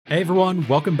Hey everyone,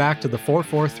 welcome back to the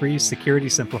 443 Security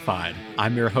Simplified.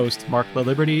 I'm your host, Mark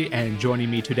LaLiberty, and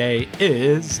joining me today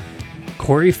is...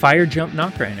 Corey Fire Jump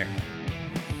Knockreiner.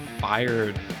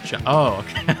 Fire Jump... Oh,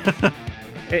 okay.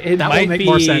 It that might will make be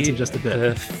more sense in just a bit.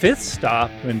 The fifth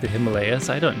stop in the Himalayas.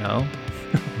 I don't know.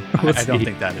 I don't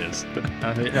think that is.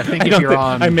 I think if you're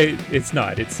on... It's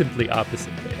not. It's simply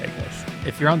opposite way, I guess.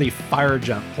 If you're on the fire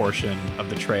jump portion of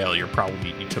the trail, you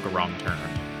took a wrong turn.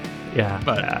 Yeah.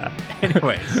 But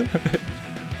anyways.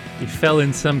 You fell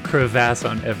in some crevasse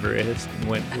on Everest and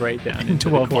went right down into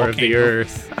the core volcano of the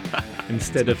earth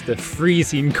instead of the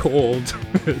freezing cold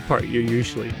part you're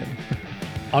usually in.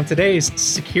 On today's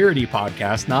security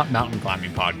podcast, not mountain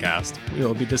climbing podcast, we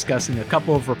will be discussing a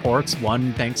couple of reports,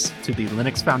 one thanks to the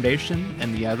Linux Foundation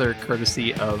and the other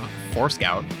courtesy of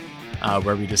Forescout,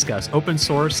 where we discuss open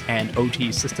source and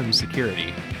OT system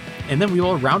security. And then we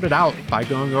will round it out by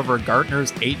going over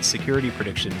Gartner's 8 security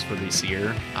predictions for this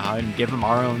year and give them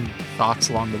our own thoughts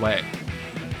along the way.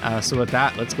 So with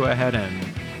that, let's go ahead and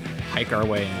hike our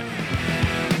way in.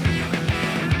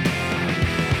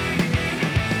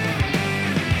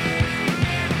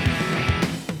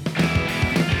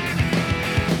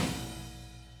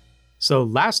 So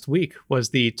last week was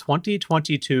the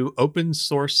 2022 Open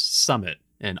Source Summit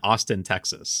in Austin,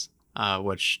 Texas.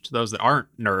 Which, to those that aren't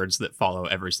nerds that follow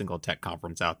every single tech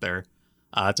conference out there,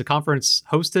 it's a conference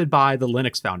hosted by the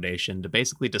Linux Foundation to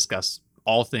basically discuss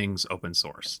all things open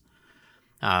source.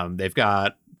 They've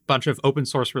got a bunch of open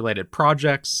source related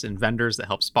projects and vendors that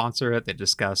help sponsor it. They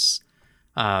discuss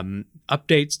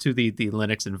updates to the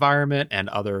Linux environment and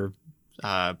other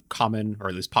common or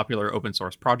at least popular open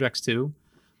source projects too.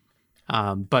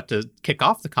 But to kick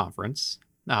off the conference,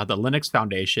 the Linux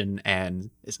Foundation and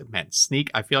Sneak.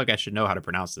 I feel like I should know how to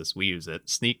pronounce this. We use it.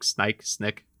 Sneak, Snike,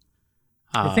 Snick.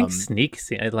 I think Sneak.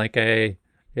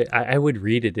 I would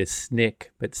read it as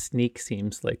Snick, but Sneak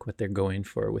seems like what they're going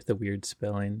for with the weird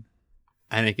spelling.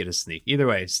 I think it is Sneak. Either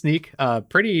way, Sneak,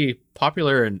 pretty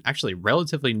popular and actually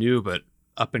relatively new, but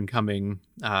up and coming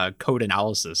code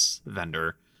analysis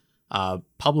vendor,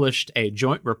 published a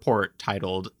joint report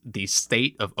titled "The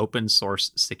State of Open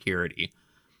Source Security."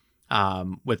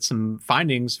 With some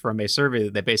findings from a survey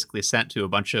that they basically sent to a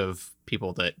bunch of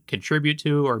people that contribute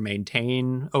to or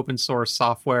maintain open source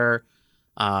software,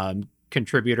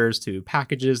 contributors to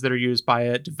packages that are used by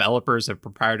it, developers of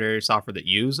proprietary software that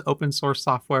use open source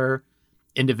software,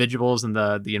 individuals in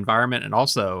the environment, and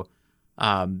also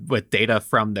with data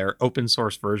from their open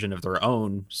source version of their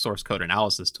own source code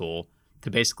analysis tool to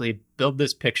basically build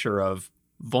this picture of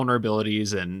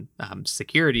vulnerabilities and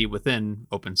security within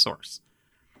open source.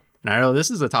 And I know this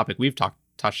is a topic we've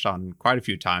touched on quite a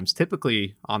few times,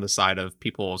 typically on the side of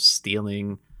people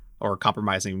stealing or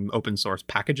compromising open source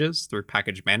packages through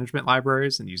package management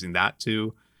libraries and using that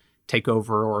to take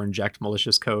over or inject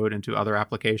malicious code into other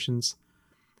applications.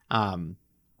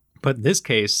 But in this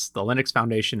case, the Linux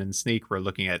Foundation and Sneak were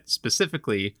looking at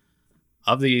specifically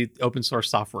of the open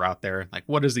source software out there, like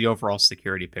what does the overall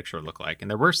security picture look like? And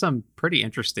there were some pretty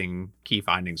interesting key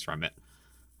findings from it.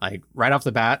 Like right off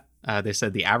the bat, they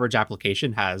said the average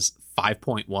application has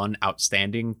 5.1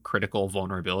 outstanding critical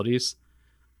vulnerabilities,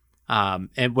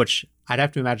 and which I'd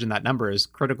have to imagine that number is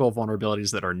critical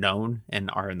vulnerabilities that are known and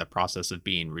are in the process of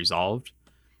being resolved.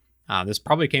 This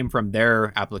probably came from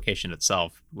their application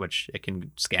itself, which it can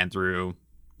scan through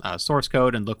source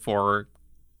code and look for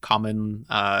commonly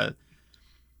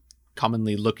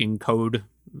looking code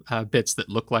bits that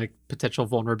look like potential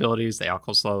vulnerabilities. They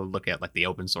also look at like the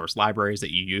open source libraries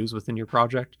that you use within your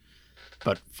project.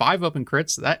 But 5 open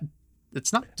crits,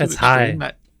 it's not too That's extreme.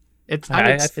 high. It's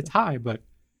high, but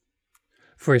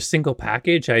for a single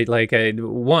package,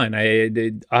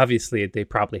 obviously they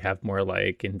probably have more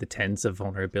like in the tens of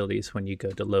vulnerabilities when you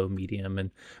go to low,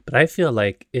 medium, but I feel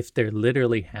like if they're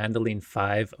literally handling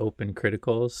 5 open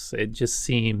criticals, it just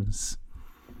seems.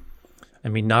 I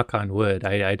mean, knock on wood.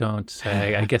 I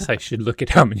guess I should look at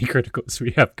how many criticals we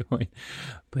have going,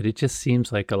 but it just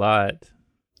seems like a lot.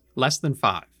 Less than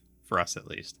 5 for us, at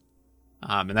least.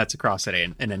 And that's across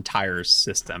an entire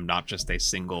system, not just a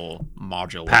single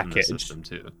module package. In the system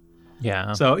too.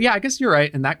 Yeah. So yeah, I guess you're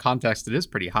right. In that context, it is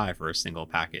pretty high for a single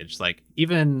package. Like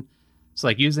even it's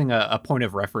like using a point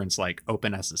of reference like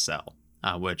OpenSSL,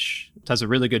 which does a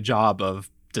really good job of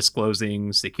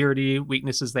disclosing security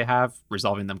weaknesses they have,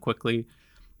 resolving them quickly.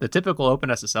 The typical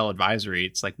OpenSSL advisory,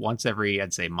 it's like once every,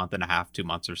 I'd say, month and a half, 2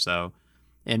 months or so.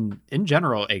 And in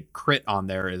general, a crit on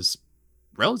there is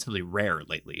relatively rare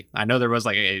lately. I know there was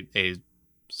like a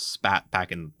spat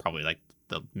back in probably like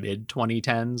the mid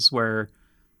 2010s where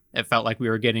It felt like we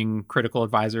were getting critical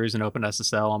advisories in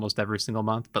OpenSSL almost every single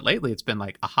month, but lately it's been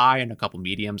like a high and a couple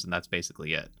mediums, and that's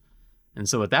basically it. And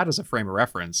so with that as a frame of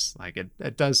reference, like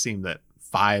it does seem that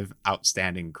 5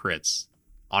 outstanding crits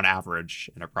on average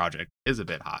in a project is a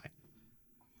bit high.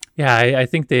 Yeah, I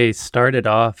think they started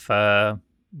off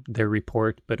their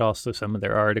report, but also some of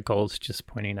their articles just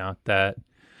pointing out that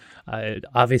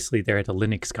obviously they're at a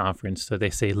Linux conference, so they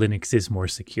say Linux is more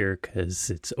secure because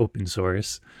it's open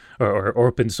source, or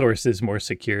open source is more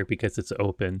secure because it's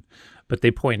open. But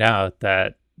they point out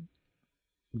that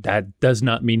that does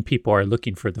not mean people are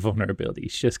looking for the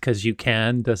vulnerabilities. Just because you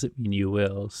can doesn't mean you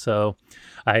will. So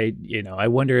I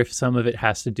wonder if some of it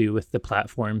has to do with the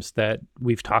platforms that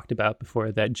we've talked about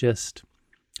before that just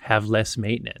have less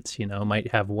maintenance,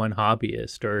 might have one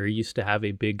hobbyist or used to have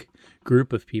a big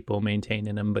group of people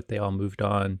maintaining them, but they all moved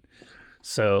on.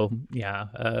 So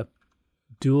yeah,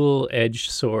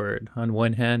 dual-edged sword. On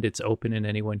one hand, it's open and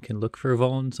anyone can look for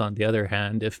vulns. On the other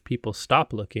hand, if people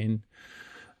stop looking,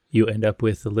 you end up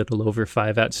with a little over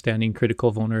 5 outstanding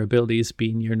critical vulnerabilities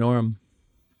being your norm.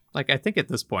 Like, I think at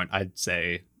this point, I'd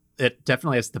say it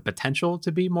definitely has the potential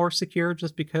to be more secure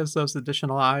just because those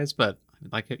additional eyes. But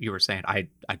like you were saying, I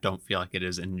don't feel like it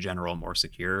is in general more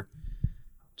secure,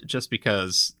 just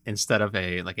because instead of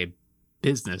a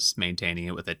business maintaining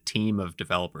it with a team of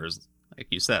developers, like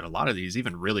you said, a lot of these,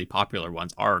 even really popular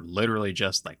ones, are literally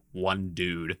just like one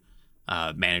dude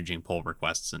managing pull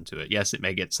requests into it. Yes, it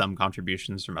may get some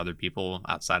contributions from other people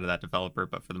outside of that developer,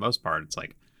 but for the most part, it's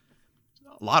like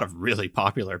a lot of really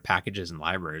popular packages and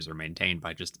libraries are maintained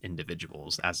by just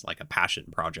individuals as like a passion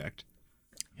project.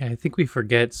 Yeah, I think we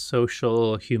forget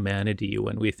social humanity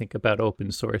when we think about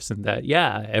open source, and that,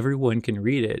 yeah, everyone can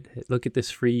read it. Look at this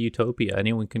free utopia.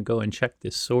 Anyone can go and check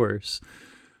this source.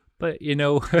 But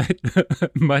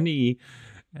money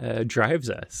drives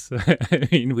us. I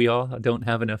mean, we all don't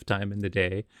have enough time in the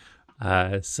day.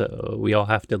 So we all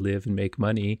have to live and make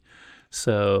money.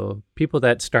 So people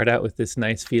that start out with this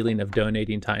nice feeling of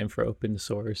donating time for open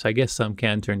source, I guess some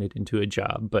can turn it into a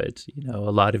job, but a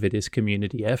lot of it is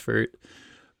community effort.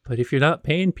 But if you're not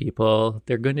paying people,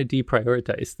 they're going to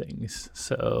deprioritize things.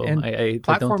 So and I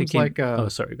don't think... oh,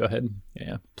 sorry, go ahead.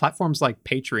 Yeah. Platforms like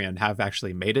Patreon have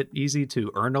actually made it easy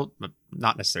to earn,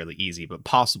 not necessarily easy, but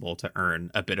possible to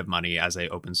earn a bit of money as a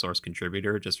open source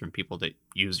contributor just from people that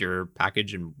use your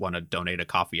package and want to donate a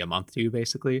coffee a month to you,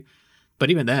 basically. But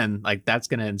even then, like, that's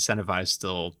going to incentivize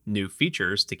still new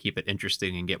features to keep it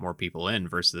interesting and get more people in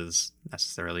versus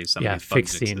necessarily some of these bug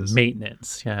fixing fixes.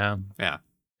 Maintenance. Yeah.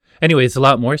 Anyways, a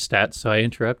lot more stats, so I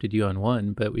interrupted you on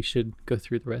one, but we should go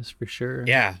through the rest for sure.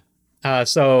 Yeah.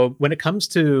 So when it comes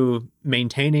to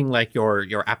maintaining like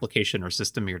your application or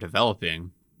system you're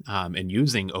developing and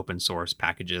using open source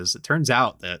packages, it turns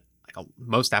out that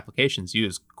most applications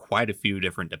use quite a few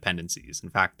different dependencies. In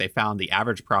fact, they found the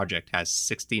average project has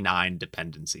 69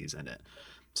 dependencies in it.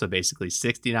 So basically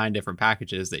 69 different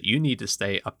packages that you need to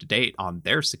stay up to date on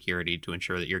their security to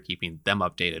ensure that you're keeping them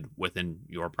updated within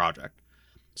your project.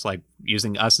 So like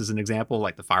using us as an example,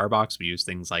 like the Firebox, we use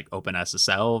things like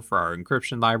OpenSSL for our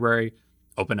encryption library,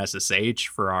 OpenSSH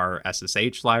for our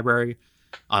SSH library.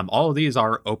 All of these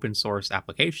are open source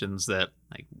applications that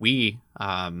like we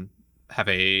have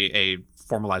a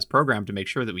formalized program to make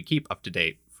sure that we keep up to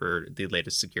date for the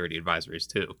latest security advisories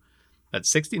too. That's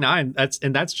 69.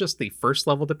 That's just the first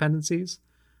level dependencies.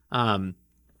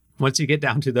 Once you get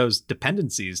down to those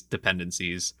dependencies,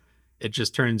 it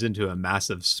just turns into a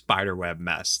massive spiderweb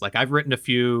mess. Like I've written a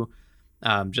few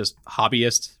just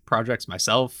hobbyist projects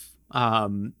myself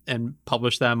and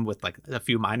published them with like a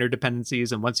few minor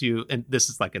dependencies. And and this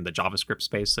is like in the JavaScript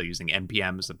space, so using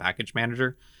NPM as a package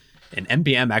manager. And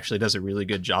NPM actually does a really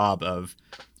good job of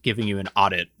giving you an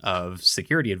audit of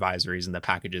security advisories in the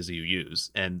packages you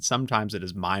use. And sometimes it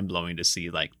is mind blowing to see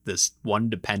like this one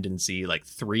dependency, like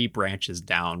 3 branches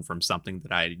down from something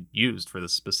that I used for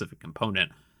this specific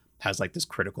component, has like this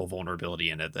critical vulnerability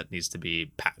in it that needs to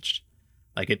be patched.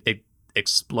 Like it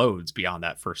explodes beyond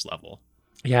that first level.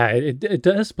 Yeah, it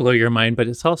does blow your mind, but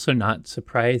it's also not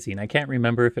surprising. I can't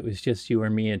remember if it was just you or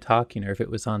me and talking or if it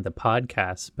was on the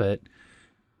podcast, but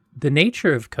the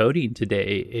nature of coding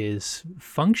today is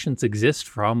functions exist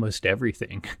for almost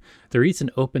everything. The reason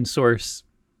open source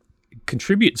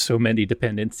contributes so many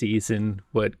dependencies in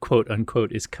what quote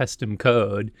unquote is custom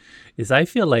code is I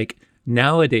feel like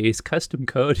nowadays custom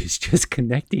code is just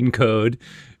connecting code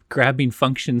grabbing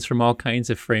functions from all kinds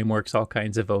of frameworks, all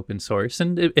kinds of open source.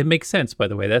 And it makes sense, by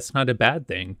the way. That's not a bad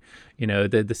thing.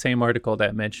 The same article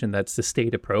that mentioned that's the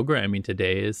state of programming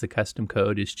today is the custom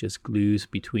code is just glues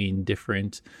between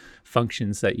different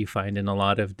functions that you find in a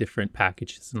lot of different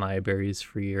packages and libraries,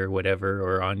 free or whatever,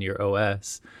 or on your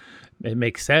OS. It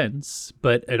makes sense,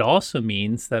 but it also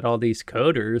means that all these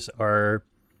coders are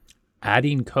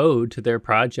adding code to their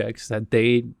projects that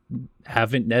they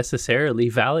haven't necessarily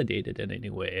validated in any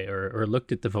way or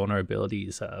looked at the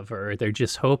vulnerabilities of, or they're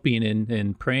just hoping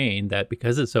and praying that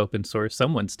because it's open source,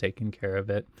 someone's taking care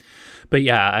of it. But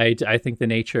yeah, I think the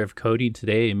nature of coding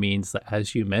today means that,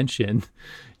 as you mentioned,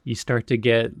 you start to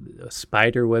get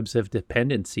spider webs of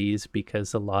dependencies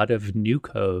because a lot of new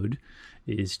code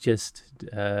is just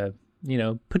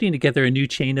putting together a new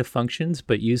chain of functions,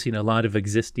 but using a lot of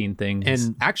existing things.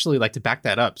 And actually, like, to back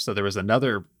that up, so there was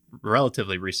another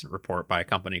relatively recent report by a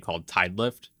company called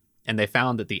Tidelift, and they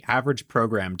found that the average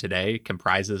program today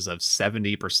comprises of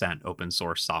 70% open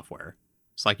source software.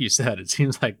 So like you said, it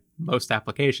seems like most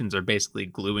applications are basically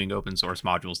gluing open source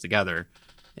modules together,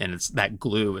 and it's that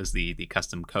glue is the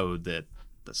custom code that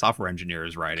the software engineer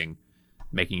is writing,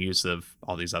 making use of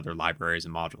all these other libraries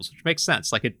and modules, which makes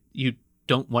sense. Like, you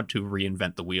don't want to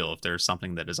reinvent the wheel if there's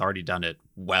something that has already done it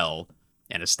well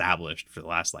and established for the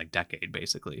last decade,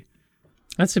 basically.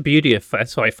 That's the beauty of,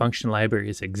 that's why function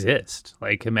libraries exist.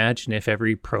 Like, imagine if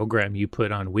every program you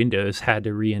put on Windows had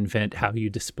to reinvent how you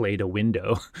displayed a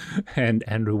window and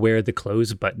where the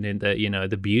close button in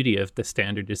the beauty of the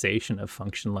standardization of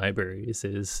function libraries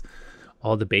is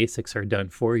all the basics are done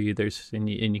for you. And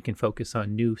you can focus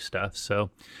on new stuff.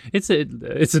 So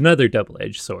it's another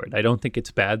double-edged sword. I don't think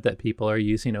it's bad that people are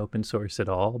using open source at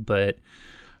all, but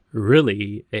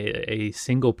really a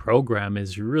single program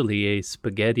is really a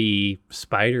spaghetti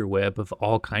spider web of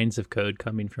all kinds of code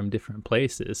coming from different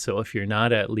places. So if you're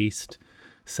not at least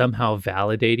somehow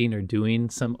validating or doing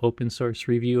some open source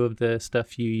review of the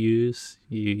stuff you use,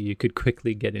 you could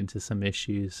quickly get into some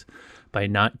issues by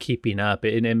not keeping up.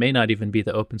 And it may not even be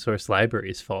the open source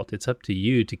library's fault. It's up to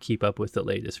you to keep up with the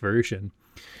latest version.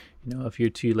 If you're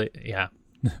too late, yeah,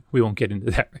 we won't get into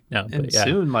that right now. And but yeah.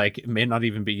 Soon, it may not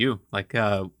even be you.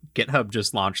 GitHub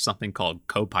just launched something called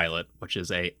Copilot, which is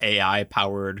a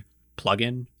AI-powered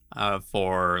plugin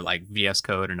for VS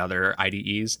Code and other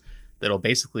IDEs that'll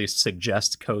basically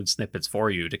suggest code snippets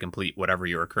for you to complete whatever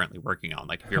you are currently working on.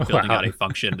 Like, if you're building out a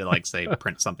function to say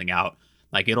print something out,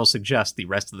 it'll suggest the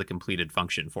rest of the completed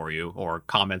function for you, or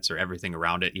comments or everything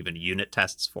around it, even unit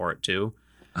tests for it too.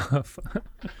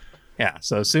 Yeah,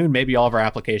 so soon maybe all of our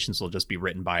applications will just be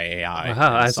written by AI.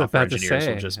 Wow, I was software about to engineers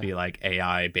say, will just be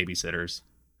AI babysitters.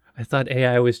 I thought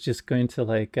AI was just going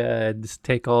to just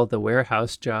take all the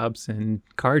warehouse jobs and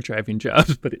car driving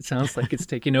jobs, but it sounds like it's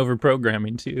taking over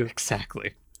programming too.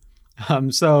 Exactly.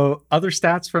 So other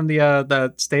stats from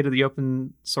the State of the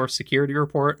Open Source Security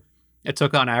Report: it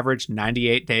took on average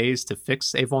 98 days to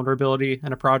fix a vulnerability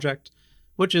in a project,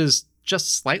 which is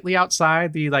just slightly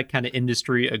outside the kind of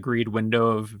industry agreed window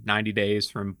of 90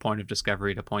 days from point of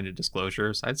discovery to point of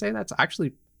disclosure. So I'd say that's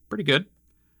actually pretty good.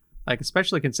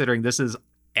 Especially considering this is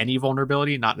any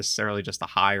vulnerability, not necessarily just a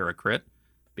high or a crit,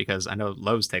 because I know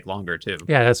lows take longer too.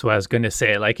 Yeah, that's what I was going to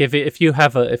say. If you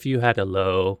had a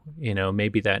low,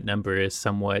 maybe that number is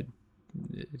somewhat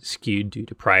skewed due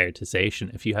to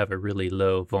prioritization. If you have a really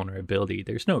low vulnerability,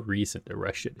 there's no reason to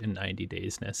rush it in 90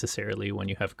 days necessarily when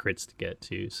you have crits to get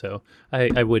to. So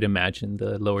I would imagine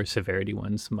the lower severity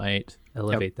ones might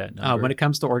elevate that number. When it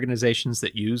comes to organizations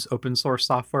that use open source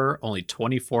software, only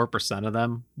 24% of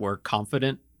them were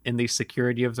confident in the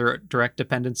security of their direct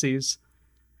dependencies,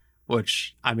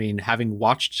 which, having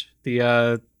watched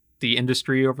the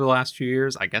industry over the last few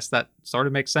years, I guess that sort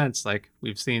of makes sense.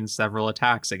 We've seen several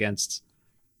attacks against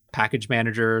package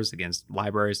managers, against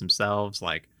libraries themselves.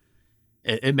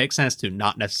 It makes sense to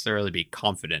not necessarily be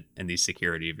confident in the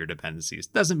security of your dependencies.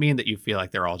 Doesn't mean that you feel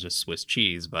like they're all just Swiss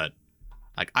cheese, but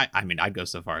I'd go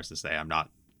so far as to say I'm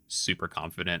not super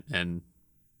confident in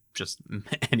just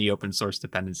any open source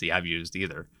dependency I've used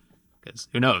either, because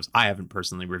who knows? I haven't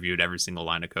personally reviewed every single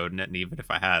line of code in it, and even if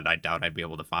I had, I doubt I'd be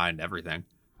able to find everything.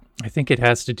 I think it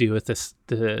has to do with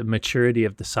the maturity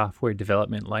of the software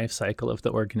development lifecycle of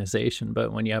the organization.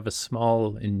 But when you have a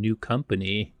small and new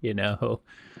company,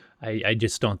 I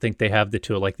just don't think they have the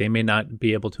tool. They may not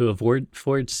be able to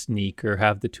afford Sneak or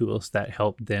have the tools that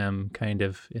help them kind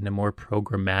of in a more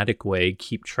programmatic way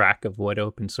keep track of what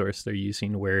open source they're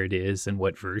using, where it is, and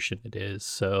what version it is.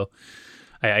 So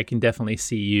I can definitely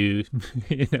see you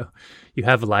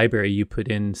have a library you put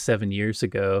in 7 years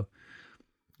ago.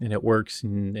 and it works,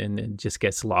 and it just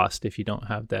gets lost if you don't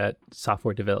have that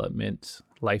software development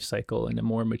life cycle in a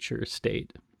more mature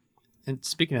state. And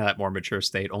speaking of that more mature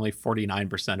state, only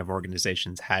 49% of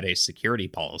organizations had a security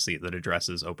policy that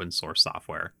addresses open source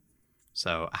software.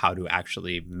 So how to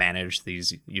actually manage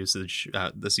this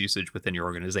usage within your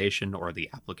organization or the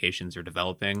applications you're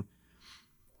developing.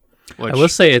 I will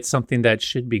say it's something that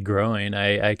should be growing.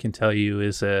 I can tell you,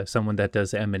 as someone that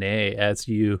does M&A, as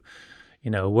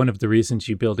one of the reasons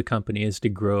you build a company is to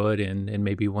grow it and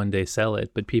maybe one day sell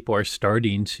it. But people are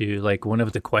starting to, like, one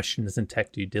of the questions in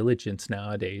tech due diligence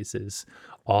nowadays is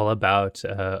all about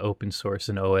open source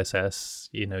and OSS,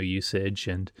 usage.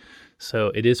 And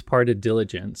so it is part of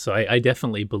diligence. So I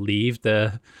definitely believe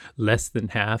the less than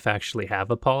half actually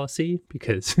have a policy,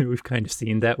 because we've kind of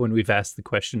seen that when we've asked the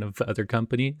question of other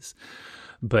companies.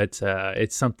 But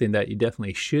it's something that you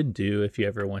definitely should do if you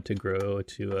ever want to grow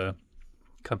to a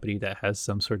company that has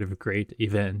some sort of a great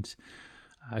event,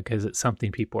 because it's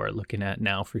something people are looking at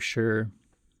now for sure,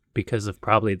 because of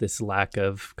probably this lack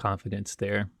of confidence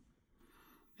there.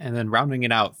 And then rounding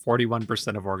it out,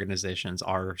 41% of organizations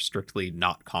are strictly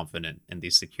not confident in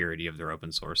the security of their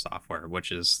open source software,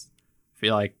 which is, I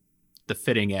feel like, the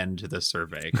fitting end to this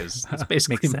survey, because it's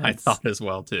basically my thought as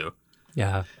well too.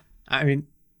 Yeah. I mean,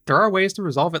 there are ways to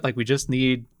resolve it. Like, we just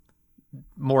need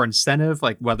more incentive,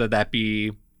 like whether that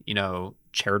be,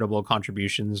 charitable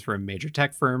contributions from major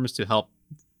tech firms to help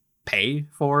pay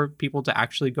for people to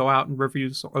actually go out and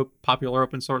review popular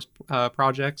open source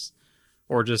projects,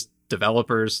 or just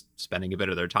developers spending a bit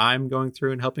of their time going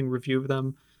through and helping review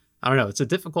them. I don't know. It's a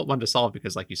difficult one to solve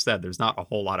because, like you said, there's not a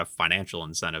whole lot of financial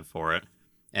incentive for it.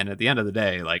 And at the end of the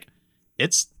day, like,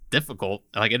 it's difficult.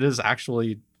 Like, it is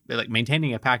actually, like,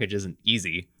 maintaining a package isn't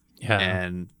easy. Yeah.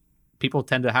 And people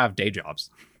tend to have day jobs.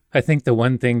 I think the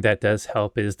one thing that does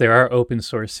help is there are open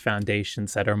source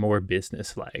foundations that are more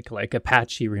business-like. Like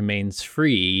Apache remains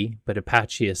free, but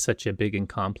Apache is such a big and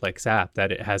complex app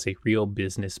that it has a real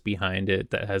business behind it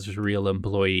that has real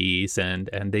employees, and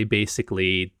they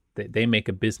basically they make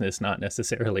a business not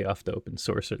necessarily off the open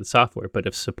source or the software, but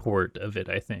of support of it,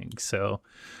 I think. So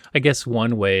I guess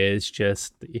one way is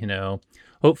just,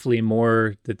 hopefully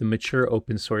more that the mature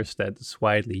open source that's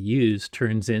widely used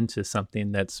turns into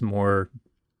something that's more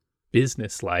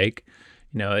business-like.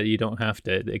 You don't have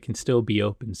to, it can still be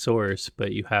open source,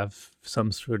 but you have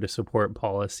some sort of support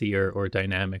policy or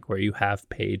dynamic where you have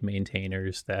paid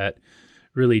maintainers that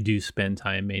really do spend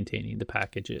time maintaining the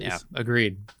packages. Yeah,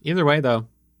 agreed. Either way, though,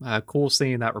 cool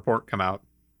seeing that report come out.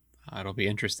 It'll be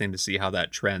interesting to see how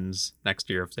that trends next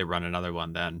year if they run another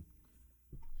one then.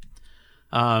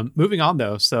 Moving on,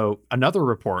 though, so another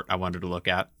report I wanted to look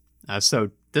at.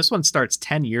 So this one starts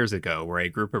 10 years ago, where a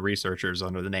group of researchers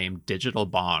under the name Digital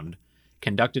Bond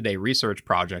conducted a research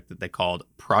project that they called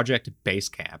Project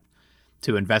Basecamp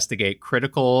to investigate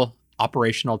critical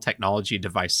operational technology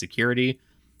device security,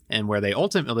 and where they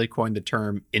ultimately coined the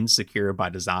term insecure by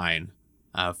design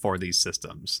for these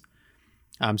systems.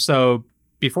 So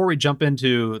before we jump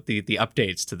into the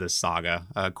updates to this saga,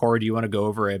 Corey, do you want to go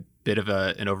over a bit of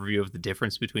an overview of the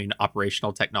difference between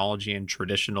operational technology and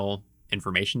traditional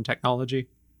information technology?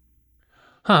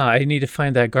 I need to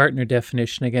find that Gartner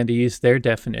definition again to use their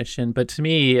definition. But to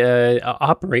me,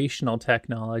 operational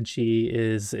technology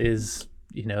is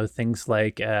things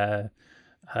like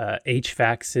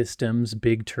HVAC systems,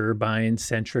 big turbines,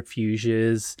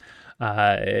 centrifuges,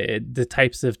 the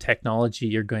types of technology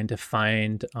you're going to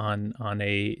find on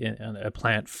a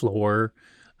plant floor,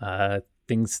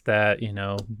 things that,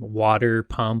 water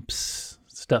pumps,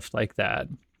 stuff like that.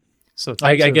 So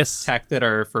I guess tech that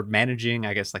are for managing,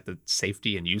 I guess, like the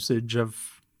safety and usage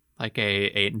of like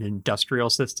an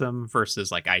industrial system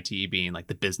versus like IT being like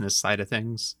the business side of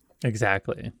things.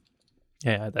 Exactly.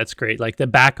 Yeah, that's great. Like the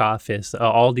back office,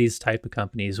 all these type of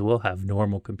companies will have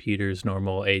normal computers,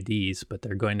 normal ADs, but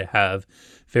they're going to have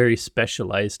very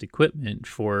specialized equipment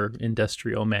for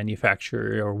industrial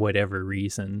manufacture or whatever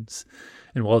reasons.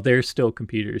 And while there's still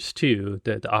computers too,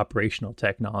 the operational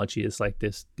technology is like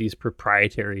these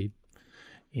proprietary,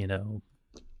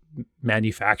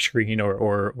 manufacturing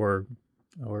or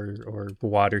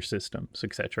water systems,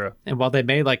 etc. And while they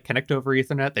may like connect over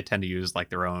Ethernet, they tend to use like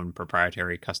their own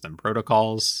proprietary custom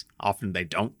protocols. Often they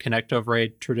don't connect over a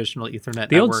traditional Ethernet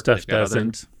the network. Old stuff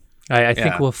doesn't. I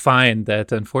think we'll find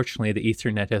that, unfortunately, the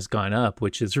Ethernet has gone up,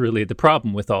 which is really the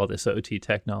problem with all this OT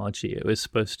technology. It was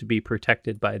supposed to be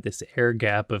protected by this air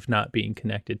gap of not being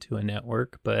connected to a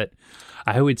network, but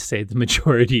I would say the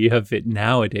majority of it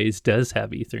nowadays does have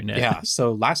Ethernet. Yeah,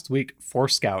 so last week,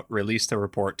 Forescout released a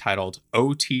report titled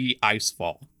OT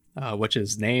Icefall, which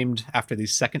is named after the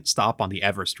second stop on the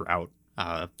Everest route,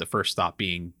 The first stop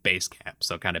being Basecamp,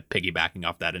 so kind of piggybacking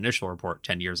off that initial report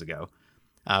 10 years ago,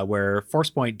 where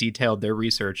ForcePoint detailed their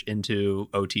research into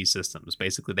OT systems.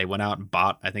 Basically, they went out and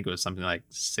bought, I think it was something like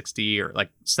 60 or like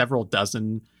several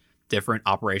dozen different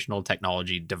operational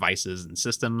technology devices and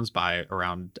systems by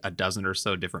around a dozen or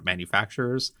so different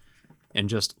manufacturers, and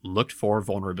just looked for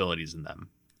vulnerabilities in them.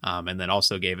 And then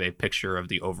also gave a picture of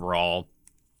the overall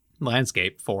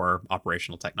landscape for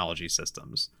operational technology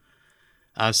systems.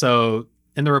 So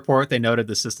in the report, they noted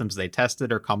the systems they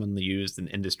tested are commonly used in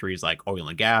industries like oil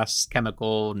and gas,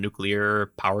 chemical,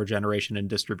 nuclear, power generation and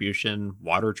distribution,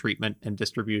 water treatment and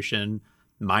distribution,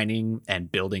 mining,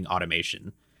 and building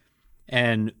automation.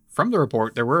 And from the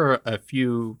report, there were a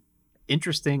few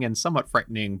interesting and somewhat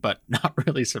frightening, but not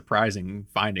really surprising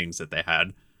findings that they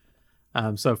had.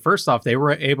 So first off, they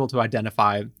were able to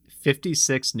identify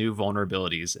 56 new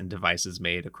vulnerabilities in devices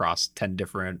made across 10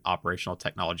 different operational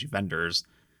technology vendors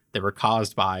that were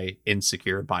caused by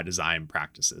insecure by design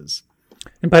practices.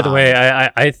 And by the way,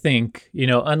 I think,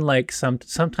 unlike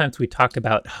sometimes we talk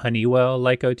about Honeywell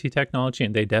like OT technology,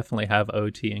 and they definitely have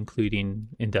OT, including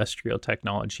industrial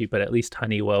technology, but at least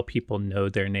Honeywell, people know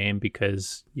their name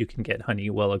because you can get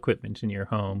Honeywell equipment in your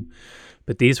home.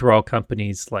 But these were all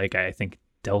companies like, I think,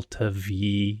 Delta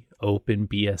V,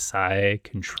 OpenBSI,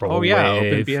 Control Oh yeah,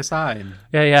 Wave. OpenBSI.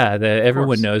 Yeah.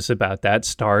 Everyone knows about that.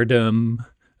 Stardom.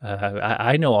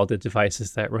 I know all the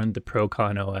devices that run the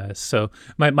Procon OS. So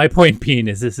my point being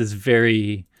is this is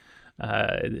very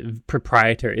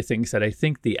proprietary things that I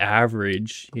think the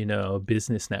average,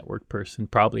 business network person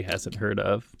probably hasn't heard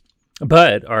of,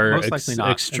 but are Most likely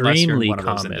not, extremely one of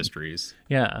those common. Industries.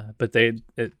 Yeah, but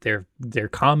they're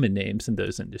common names in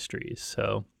those industries.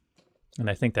 So, and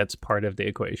I think that's part of the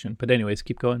equation. But anyways,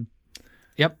 keep going.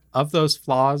 Yep. Of those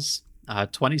flaws,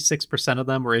 26% of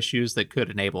them were issues that could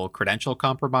enable credential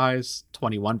compromise,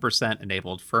 21%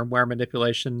 enabled firmware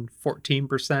manipulation,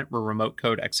 14% were remote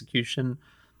code execution,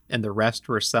 and the rest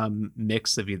were some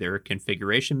mix of either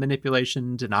configuration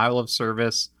manipulation, denial of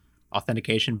service,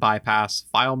 authentication bypass,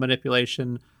 file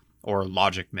manipulation, or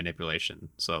logic manipulation.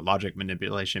 So logic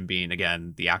manipulation being,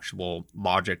 again, the actual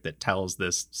logic that tells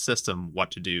this system what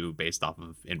to do based off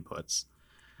of inputs.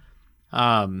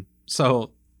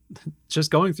 So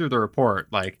just going through the report,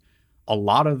 like a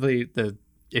lot of the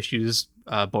issues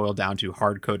boil down to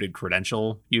hard-coded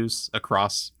credential use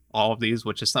across all of these,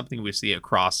 which is something we see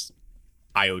across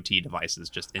IoT devices.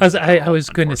 Just I was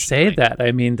going to say that.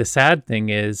 I mean, the sad thing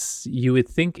is you would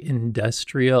think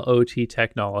industrial OT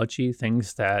technology,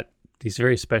 things that these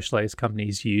very specialized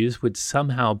companies use, would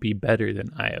somehow be better than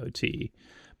IoT.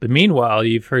 But meanwhile,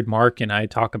 you've heard Mark and I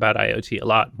talk about IoT a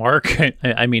lot. Mark,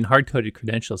 I mean, hard-coded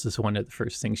credentials is one of the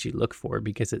first things you look for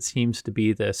because it seems to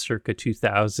be the circa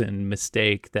 2000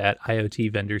 mistake that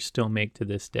IoT vendors still make to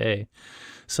this day.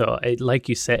 So like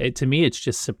you said, to me, it's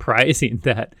just surprising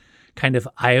that kind of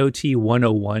IoT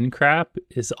 101 crap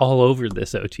is all over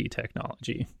this OT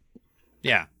technology.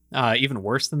 Yeah. Even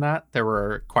worse than that, there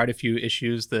were quite a few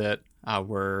issues that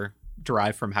were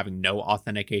derived from having no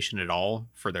authentication at all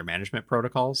for their management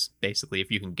protocols. Basically,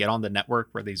 if you can get on the network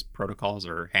where these protocols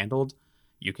are handled,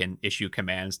 you can issue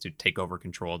commands to take over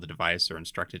control of the device or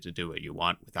instruct it to do what you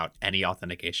want without any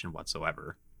authentication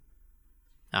whatsoever.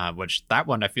 Which that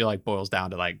one I feel like boils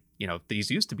down to these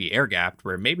used to be air gapped,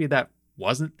 where maybe that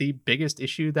wasn't the biggest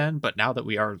issue then, but now that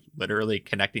we are literally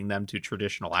connecting them to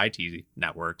traditional IT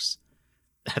networks,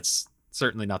 that's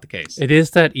certainly not the case. It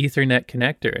is that Ethernet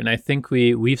connector, and I think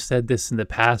we've said this in the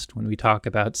past when we talk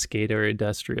about SCADA or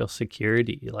industrial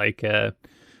security. Like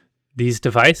these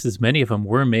devices, many of them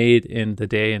were made in the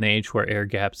day and age where air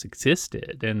gaps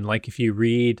existed, and like if you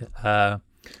read the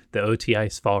OT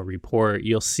Icefall report,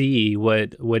 you'll see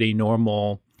what a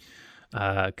normal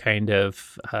kind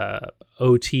of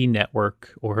OT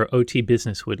network or OT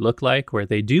business would look like, where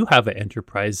they do have an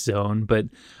enterprise zone, but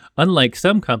unlike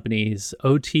some companies,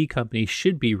 OT companies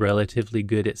should be relatively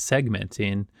good at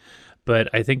segmenting. But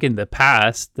I think in the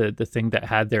past, the thing that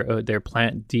had their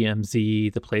plant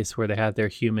DMZ, the place where they had their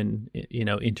human,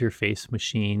 interface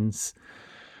machines,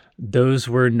 those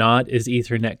were not as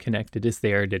Ethernet connected as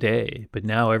they are today. But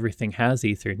now everything has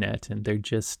Ethernet, and they're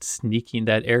just sneaking.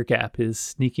 That air gap is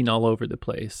sneaking all over the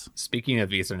place. Speaking of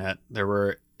Ethernet, there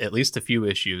were at least a few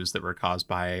issues that were caused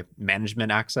by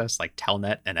management access, like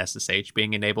Telnet and SSH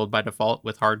being enabled by default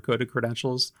with hard-coded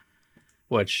credentials,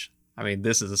 which, I mean,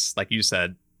 this is, like you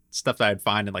said, stuff that I'd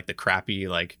find in like the crappy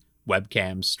like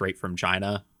webcams straight from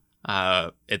China.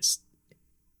 It's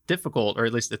difficult, or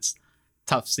at least it's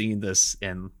tough seeing this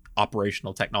in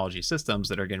operational technology systems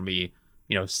that are going to be,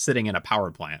 sitting in a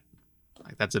power plant.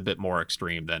 Like, that's a bit more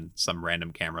extreme than some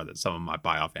random camera that someone might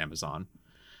buy off Amazon.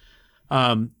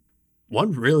 One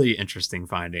really interesting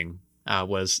finding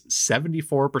was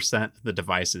 74% of the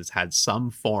devices had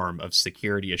some form of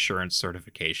security assurance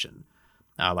certification,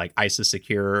 like ISO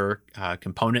Secure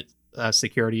component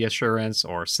security assurance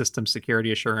or system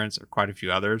security assurance, or quite a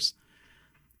few others.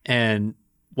 And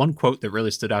one quote that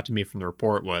really stood out to me from the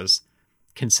report was,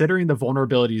 considering the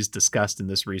vulnerabilities discussed in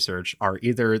this research are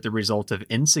either the result of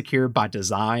insecure by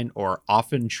design or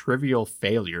often trivial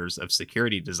failures of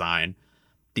security design,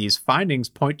 these findings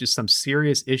point to some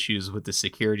serious issues with the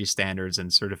security standards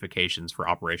and certifications for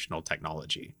operational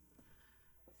technology.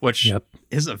 Which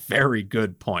is a very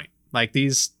good point. Like,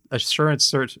 these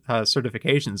assurance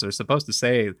certifications are supposed to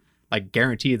say, like,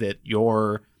 guarantee that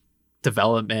your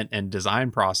development and design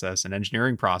process and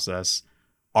engineering process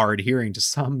are adhering to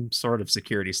some sort of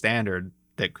security standard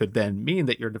that could then mean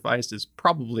that your device is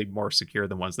probably more secure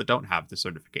than ones that don't have the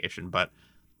certification. But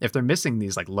if they're missing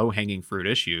these like low-hanging fruit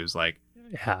issues, like,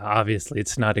 yeah, obviously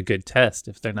it's not a good test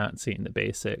if they're not seeing the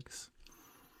basics.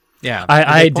 Yeah,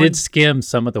 I did skim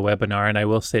some of the webinar, and I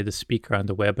will say the speaker on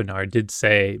the webinar did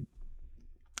say,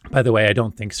 by the way, I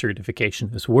don't think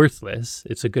certification is worthless.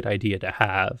 It's a good idea to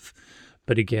have.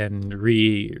 But again,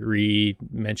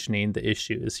 mentioning the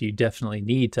issue is you definitely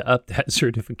need to up that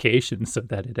certification so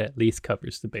that it at least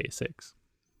covers the basics.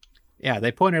 Yeah,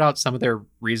 they pointed out some of their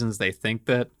reasons they think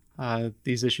that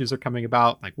these issues are coming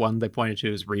about. Like, one they pointed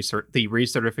to is the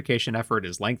recertification effort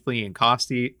is lengthy and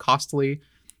costly,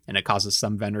 and it causes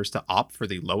some vendors to opt for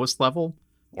the lowest level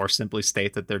or simply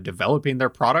state that they're developing their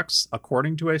products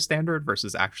according to a standard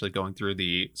versus actually going through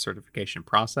the certification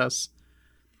process.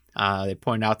 They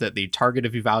point out that the target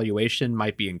of evaluation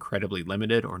might be incredibly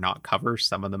limited or not cover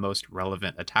some of the most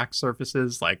relevant attack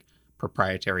surfaces, like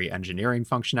proprietary engineering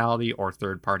functionality or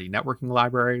third-party networking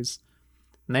libraries.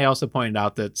 And they also pointed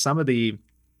out that some of the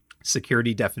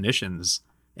security definitions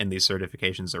in these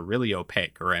certifications are really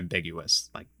opaque or ambiguous,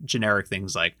 like generic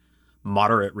things like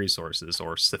moderate resources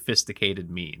or sophisticated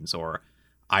means or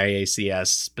IACS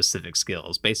specific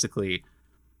skills. Basically,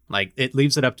 like, it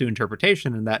leaves it up to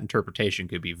interpretation, and that interpretation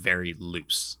could be very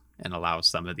loose and allow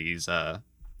some of these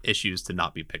issues to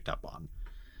not be picked up on.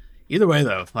 Either way,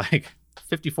 though, like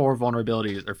 54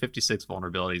 vulnerabilities or 56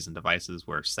 vulnerabilities in devices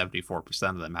where 74%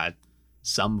 of them had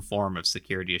some form of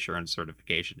security assurance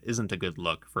certification isn't a good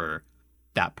look for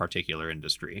that particular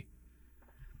industry.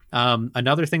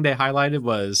 Another thing they highlighted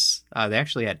was they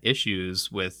actually had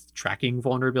issues with tracking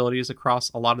vulnerabilities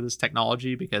across a lot of this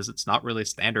technology because it's not really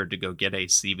standard to go get a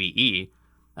CVE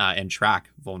and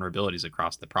track vulnerabilities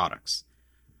across the products.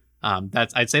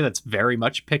 I'd say that's very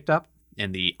much picked up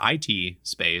in the IT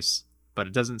space, but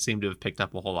it doesn't seem to have picked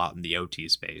up a whole lot in the OT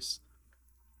space.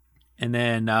 And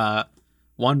then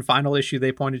one final issue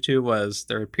they pointed to was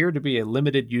there appeared to be a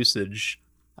limited usage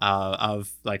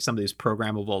of like some of these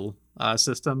programmable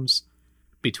systems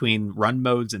between run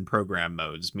modes and program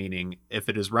modes, meaning if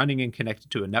it is running and connected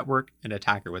to a network, an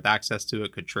attacker with access to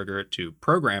it could trigger it to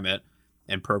program it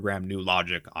and program new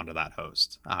logic onto that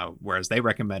host. Whereas they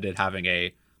recommended having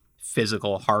a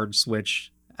physical hard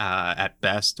switch at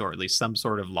best, or at least some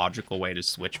sort of logical way to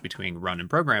switch between run and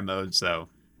program modes, so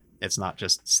it's not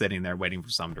just sitting there waiting for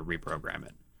someone to reprogram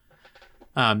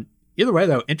it. Either way,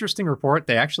 though, interesting report.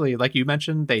 They actually, like you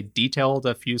mentioned, they detailed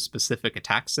a few specific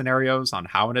attack scenarios on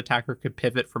how an attacker could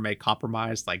pivot from a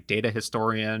compromised like data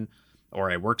historian or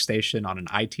a workstation on an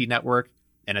IT network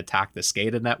and attack the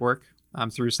SCADA network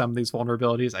through some of these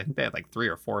vulnerabilities. I think they had like 3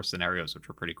 or 4 scenarios, which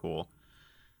were pretty cool.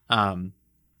 And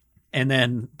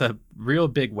then the real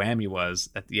big whammy was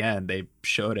at the end, they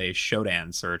showed a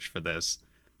Shodan search for this.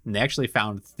 And they actually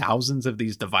found thousands of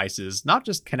these devices, not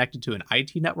just connected to an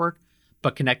IT network,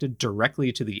 but connected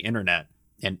directly to the internet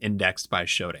and indexed by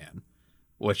Shodan,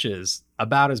 which is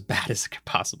about as bad as it could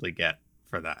possibly get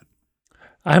for that.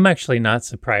 I'm actually not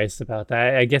surprised about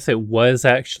that. I guess it was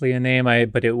actually a name,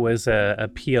 but it was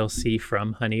a PLC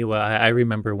from Honeywell. I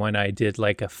remember when I did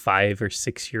like a 5 or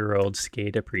 6 year old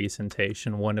SCADA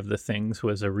presentation, one of the things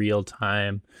was a real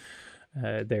time.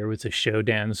 There was a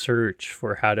Shodan search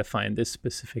for how to find this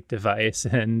specific device.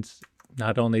 And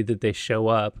not only did they show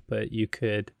up, but you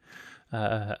could...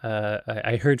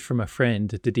 I heard from a friend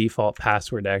that the default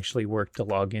password actually worked to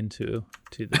log into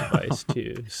the device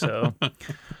too. So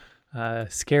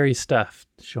scary stuff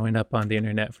showing up on the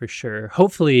internet for sure.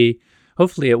 Hopefully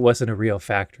it wasn't a real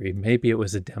factory. Maybe it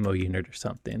was a demo unit or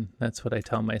something. That's what I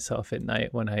tell myself at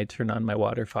night when I turn on my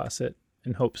water faucet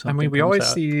and hope something. I mean, we comes always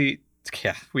out. see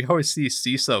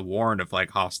CISA warn of like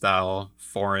hostile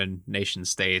foreign nation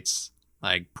states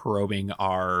like probing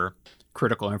our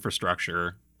critical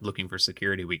infrastructure looking for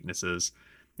security weaknesses.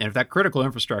 And if that critical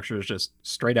infrastructure is just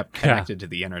straight up connected to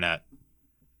the internet,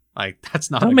 like that's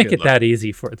not Don't a make good it look. that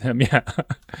easy for them. Yeah.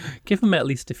 Give them at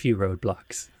least a few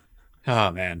roadblocks.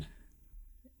 Oh, man.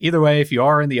 Either way, if you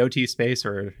are in the OT space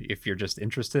or if you're just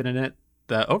interested in it,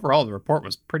 the report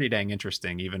was pretty dang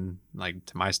interesting, even like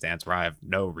to my stance where I have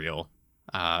no real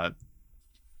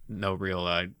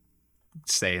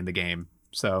say in the game.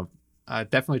 So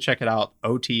definitely check it out.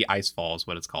 OT Icefall is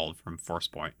what it's called from Force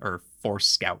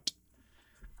Scout.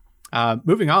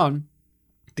 Moving on,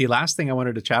 the last thing I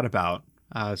wanted to chat about.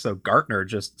 So Gartner,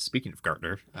 speaking of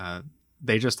Gartner,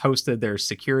 they just hosted their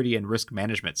Security and Risk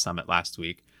Management Summit last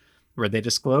week, where they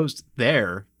disclosed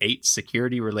their 8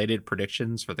 security-related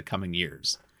predictions for the coming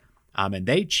years. And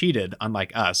they cheated,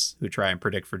 unlike us, who try and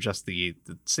predict for just the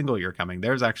single year coming.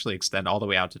 Theirs actually extend all the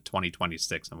way out to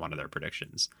 2026 in one of their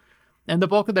predictions. And the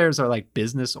bulk of theirs are like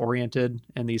business-oriented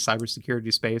in the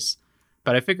cybersecurity space.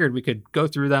 But I figured we could go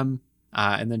through them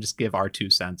and then just give our 2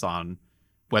 cents on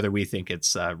whether we think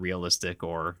it's realistic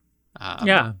or...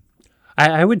 Yeah.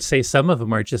 I would say some of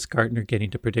them are just Gartner getting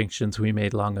to predictions we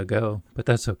made long ago, but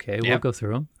that's okay. Yeah. We'll go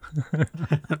through them.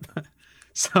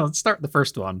 So let's start with the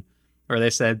first one, where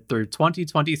they said through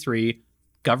 2023,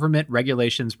 government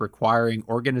regulations requiring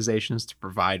organizations to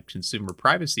provide consumer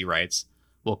privacy rights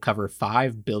will cover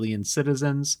 5 billion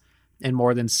citizens and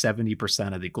more than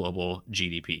 70% of the global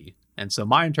GDP. And so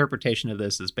my interpretation of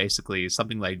this is basically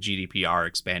something like GDPR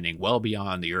expanding well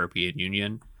beyond the European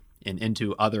Union and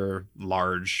into other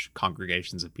large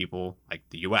congregations of people like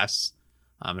the US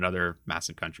and other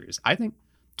massive countries. I think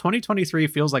 2023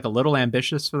 feels like a little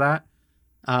ambitious for that.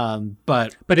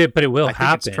 But it will I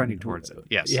happen. think it's trending towards it.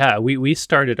 Yes. Yeah, we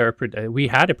started we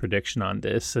had a prediction on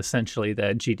this, essentially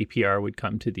that GDPR would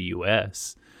come to the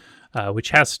US,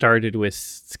 which has started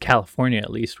with California,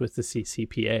 at least with the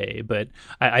CCPA. But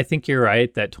I think you're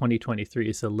right that 2023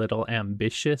 is a little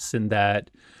ambitious in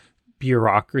that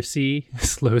bureaucracy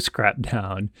slows crap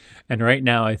down. And right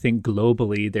now, I think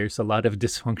globally, there's a lot of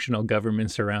dysfunctional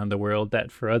governments around the world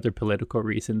that for other political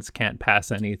reasons can't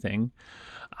pass anything.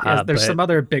 Yeah, there's some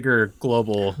other bigger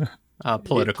global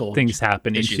political things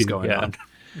happening issues too, going on.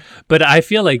 But I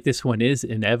feel like this one is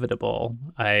inevitable.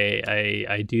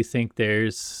 I do think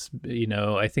there's,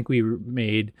 I think we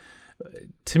made,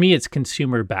 to me, it's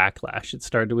consumer backlash. It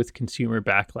started with consumer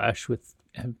backlash with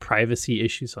privacy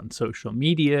issues on social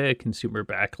media, consumer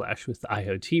backlash with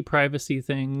IoT privacy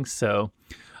things. So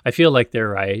I feel like they're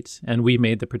right. And we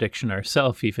made the prediction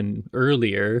ourselves even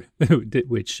earlier,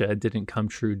 which didn't come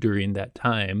true during that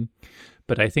time.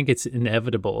 But I think it's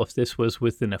inevitable. If this was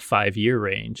within a 5-year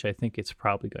range, I think it's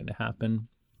probably going to happen.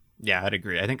 Yeah, I'd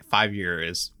agree. I think 5-year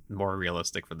is more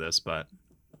realistic for this, but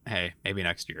hey, maybe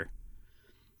next year.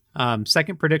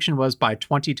 Second prediction was by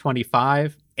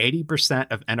 2025,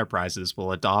 80% of enterprises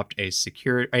will adopt a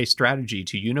strategy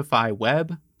to unify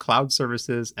web, cloud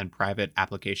services, and private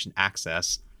application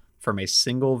access from a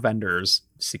single vendor's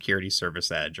security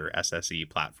service edge or SSE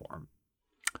platform.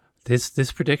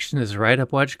 This prediction is right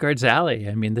up WatchGuard's alley.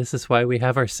 I mean, this is why we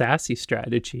have our SASE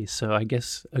strategy. So I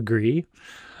guess agree.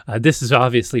 This is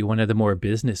obviously one of the more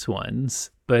business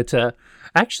ones, but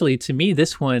actually, to me,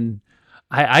 this one,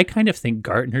 I kind of think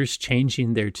Gartner's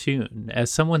changing their tune. As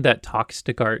someone that talks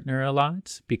to Gartner a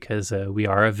lot, because we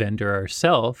are a vendor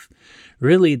ourselves,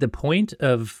 really the point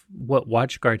of what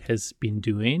WatchGuard has been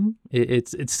doing,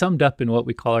 it's summed up in what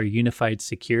we call our unified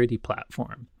security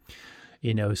platform.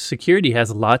 Security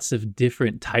has lots of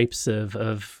different types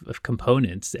of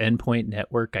components, endpoint,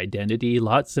 network, identity,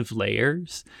 lots of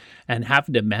layers, and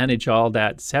having to manage all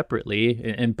that separately.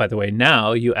 And by the way,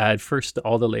 now you add first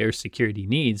all the layers security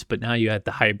needs, but now you add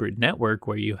the hybrid network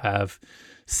where you have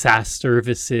SaaS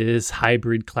services,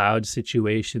 hybrid cloud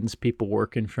situations, people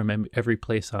working from every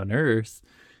place on earth.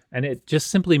 And it just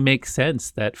simply makes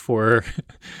sense that for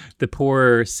the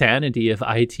poor sanity of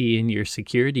IT in your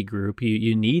security group,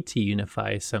 you need to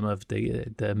unify some of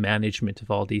the management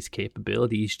of all these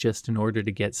capabilities just in order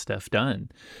to get stuff done.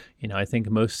 I think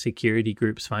most security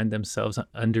groups find themselves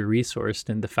under-resourced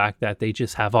in the fact that they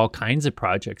just have all kinds of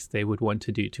projects they would want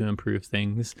to do to improve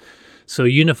things. So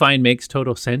unifying makes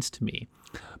total sense to me.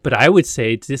 But I would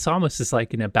say this almost is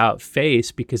like an about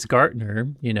face because Gartner,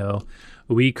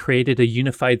 we created a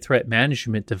unified threat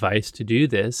management device to do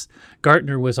this.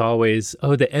 Gartner was always,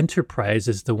 the enterprise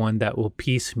is the one that will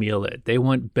piecemeal it. They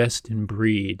want best in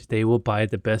breed. They will buy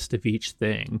the best of each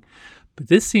thing. But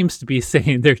this seems to be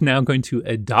saying they're now going to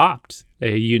adopt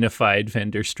a unified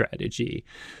vendor strategy.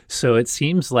 So it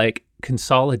seems like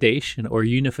consolidation or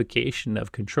unification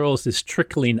of controls is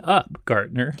trickling up,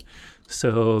 Gartner.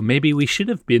 So maybe we should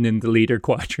have been in the leader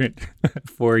quadrant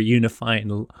for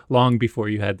unifying long before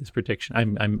you had this prediction.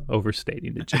 I'm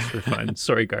overstating it just for fun.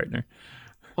 Sorry, Gartner.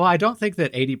 Well, I don't think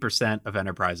that 80% of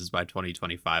enterprises by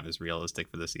 2025 is realistic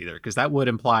for this either, because that would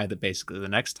imply that basically the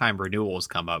next time renewals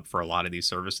come up for a lot of these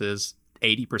services,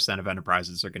 80% of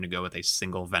enterprises are going to go with a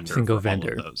single vendor for all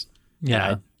of those. Yeah.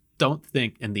 And I don't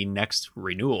think in the next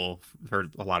renewal for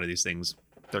a lot of these things,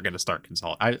 they're going to start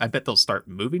consolidating. I bet they'll start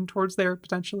moving towards there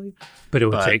potentially. But it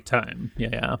will take time.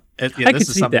 Yeah. This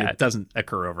is something that doesn't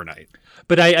occur overnight.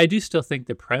 But I do still think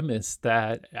the premise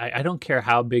that I don't care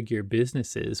how big your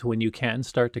business is, when you can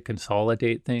start to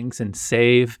consolidate things and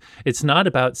save, it's not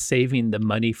about saving the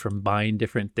money from buying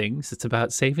different things. It's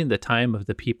about saving the time of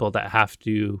the people that have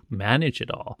to manage it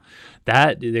all.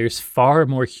 That there's far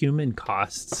more human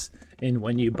costs in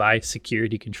when you buy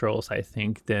security controls, I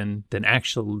think, than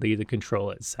actually the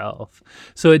control itself.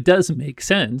 So it does make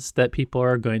sense that people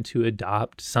are going to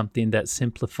adopt something that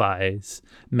simplifies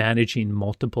managing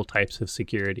multiple types of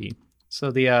security.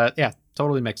 So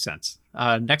totally makes sense.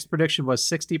 Next prediction was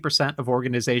 60% of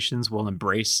organizations will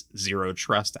embrace zero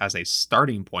trust as a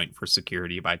starting point for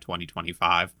security by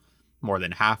 2025. More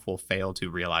than half will fail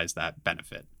to realize that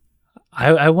benefit.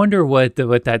 I wonder what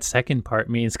that second part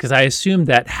means, because I assume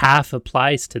that half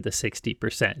applies to the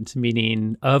 60%,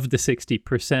 meaning of the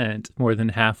 60%, more than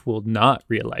half will not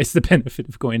realize the benefit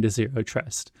of going to zero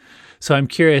trust. So I'm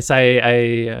curious.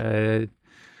 The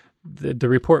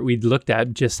report we looked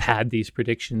at just had these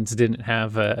predictions, didn't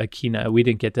have a keynote.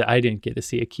 I didn't get to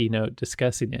see a keynote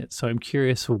discussing it. So I'm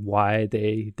curious why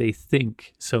they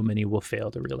think so many will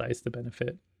fail to realize the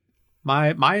benefit.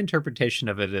 My interpretation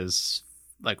of it is,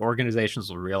 like, organizations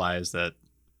will realize that,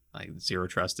 like, zero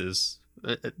trust is,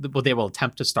 they will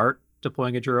attempt to start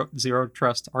deploying a zero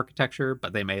trust architecture,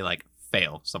 but they may like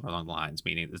fail somewhere along the lines,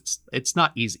 meaning it's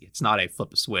not easy. It's not a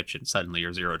flip a switch and suddenly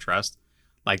you're zero trust.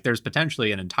 Like, there's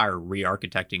potentially an entire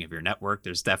re-architecting of your network.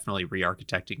 There's definitely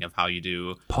re-architecting of how you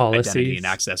do policies, identity and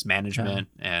access management,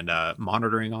 and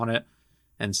monitoring on it.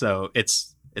 And so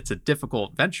it's a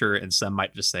difficult venture, and some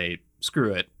might just say,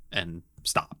 screw it, and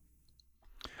stop.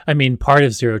 I mean, part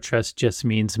of zero trust just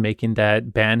means making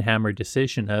that banhammer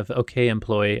decision of, okay,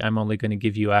 employee, I'm only going to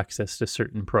give you access to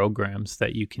certain programs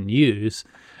that you can use.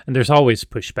 And there's always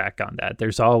pushback on that.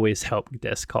 There's always help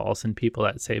desk calls and people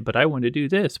that say, but I want to do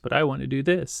this, but I want to do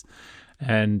this.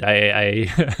 And I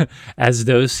as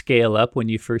those scale up, when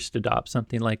you first adopt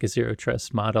something like a zero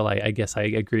trust model, I guess I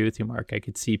agree with you, Mark. I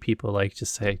could see people like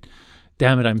just say,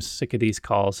 damn it, I'm sick of these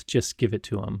calls. Just give it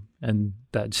to them. And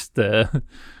that's the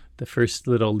first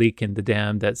little leak in the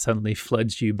dam that suddenly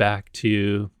floods you back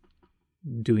to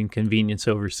doing convenience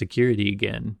over security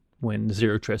again, when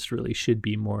zero trust really should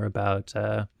be more about,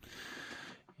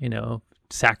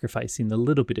 sacrificing a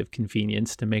little bit of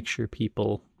convenience to make sure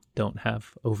people don't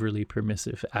have overly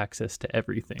permissive access to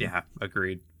everything. Yeah,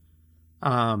 agreed.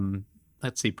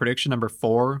 Let's see. Prediction number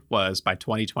 4 was by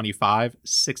 2025,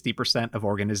 60% of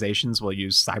organizations will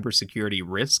use cybersecurity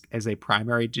risk as a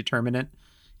primary determinant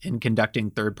in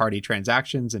conducting third-party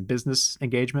transactions and business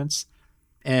engagements.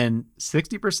 And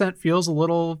 60% feels a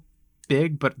little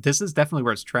big, but this is definitely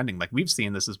where it's trending. Like, we've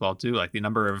seen this as well too. Like, the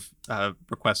number of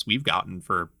requests we've gotten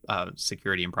for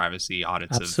security and privacy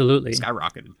audits absolutely have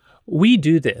skyrocketed. We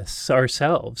do this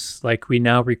ourselves. Like, we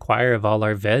now require of all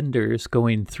our vendors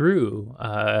going through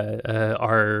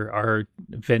our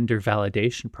vendor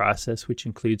validation process, which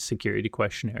includes security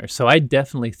questionnaires. So I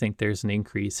definitely think there's an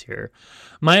increase here.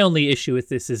 My only issue with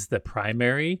this is the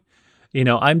primary.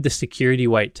 I'm the security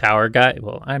white tower guy.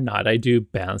 Well, I'm not. I do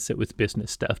balance it with business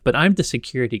stuff, but I'm the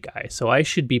security guy. So I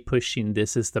should be pushing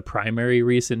this as the primary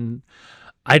reason.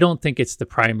 I don't think it's the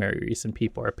primary reason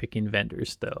people are picking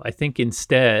vendors, though. I think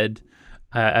instead,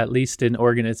 at least in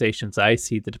organizations I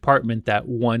see, the department that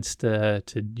wants to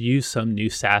use some new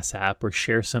SaaS app or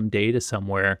share some data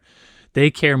somewhere, they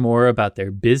care more about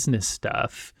their business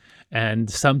stuff and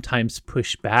sometimes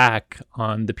push back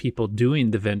on the people doing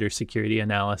the vendor security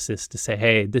analysis to say,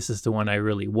 hey, this is the one I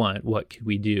really want. What could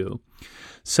we do?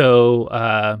 So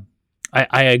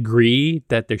I agree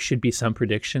that there should be some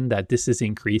prediction that this is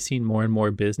increasing. More and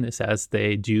more business, as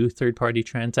they do third-party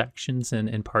transactions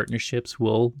and partnerships,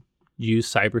 will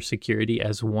use cybersecurity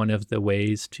as one of the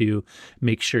ways to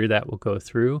make sure that will go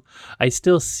through. I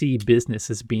still see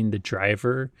business as being the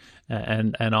driver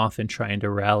and often trying to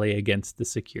rally against the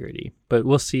security. But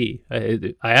we'll see.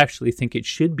 I actually think it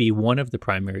should be one of the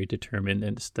primary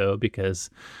determinants, though,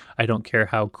 because I don't care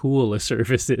how cool a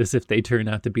service is. If they turn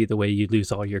out to be the way you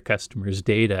lose all your customers'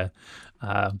 data,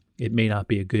 it may not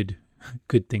be a good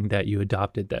thing that you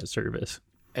adopted that service.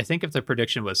 I think if the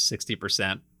prediction was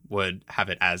 60%, would have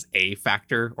it as a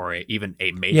factor or even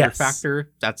a major Yes.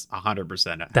 factor, that's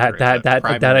 100% That accurate. But I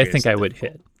primary think is I would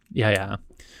difficult. hit. Yeah.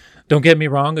 Don't get me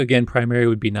wrong. Again, primary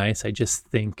would be nice. I just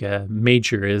think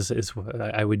major is what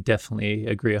I would definitely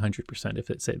agree 100% if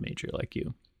it said major, like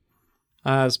you.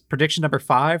 As prediction number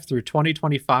 5, through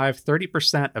 2025,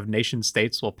 30% of nation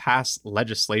states will pass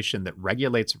legislation that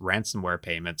regulates ransomware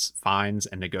payments, fines,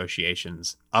 and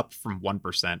negotiations, up from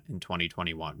 1% in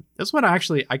 2021. This one I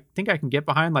think I can get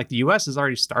behind. Like the US has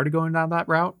already started going down that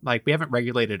route. Like we haven't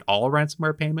regulated all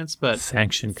ransomware payments, but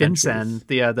Sanctioned FinCEN, countries.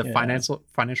 the Yeah.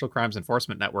 financial crimes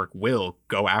enforcement network, will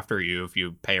go after you if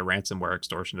you pay a ransomware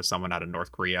extortion to someone out of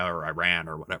North Korea or Iran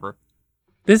or whatever.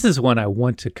 This is one I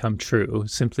want to come true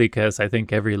simply because I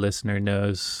think every listener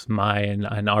knows my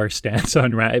and our stance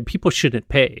on people shouldn't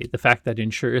pay. The fact that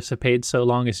insurers have paid so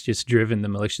long has just driven the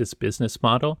malicious business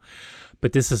model.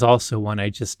 But this is also one I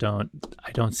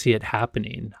don't see it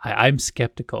happening. I'm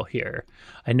skeptical here.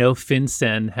 I know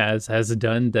FinCEN has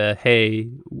done the, hey,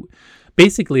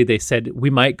 basically they said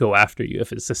we might go after you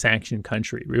if it's a sanctioned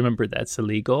country. Remember, that's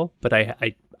illegal, but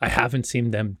I haven't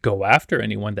seen them go after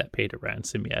anyone that paid a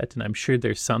ransom yet, and I'm sure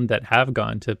there's some that have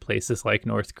gone to places like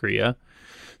North Korea.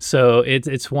 So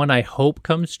it's one I hope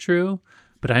comes true,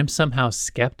 but I'm somehow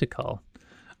skeptical.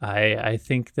 I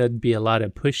think there'd be a lot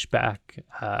of pushback.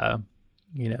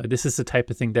 This is the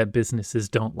type of thing that businesses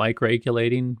don't like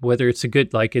regulating. Whether it's a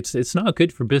good, like it's not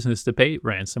good for business to pay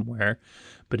ransomware,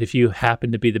 but if you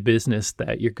happen to be the business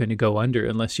that you're going to go under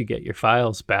unless you get your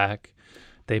files back,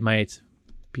 they might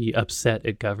be upset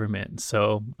at government.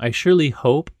 So I surely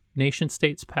hope nation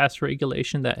states pass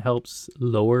regulation that helps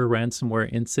lower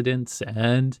ransomware incidents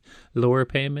and lower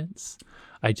payments.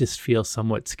 I just feel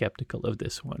somewhat skeptical of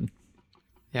this one.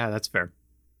 Yeah, that's fair.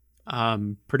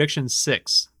 Prediction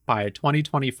 6. By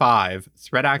 2025,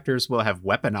 threat actors will have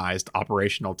weaponized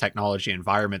operational technology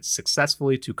environments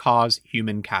successfully to cause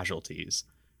human casualties.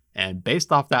 And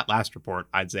based off that last report,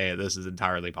 I'd say this is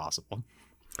entirely possible.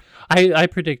 I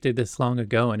predicted this long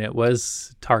ago, and it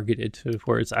was targeted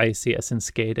towards ICS and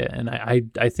SCADA. And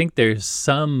I think there's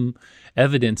some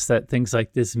evidence that things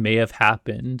like this may have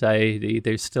happened.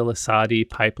 There's still a Saudi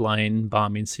pipeline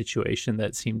bombing situation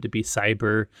that seemed to be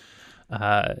cyber.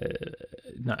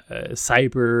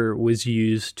 Cyber was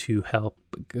used to help.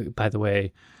 By the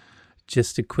way,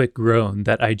 just a quick groan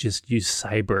that I just used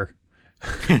cyber.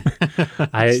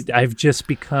 I've just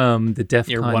become the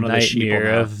DEFCON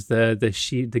nightmare of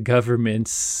the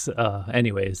government's.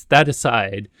 Anyways, that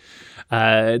aside,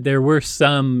 there were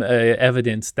some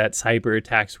evidence that cyber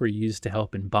attacks were used to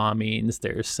help in bombings.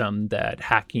 There's some that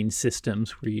hacking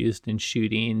systems were used in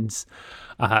shootings.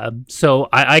 So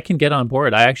I can get on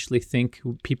board. I actually think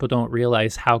people don't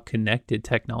realize how connected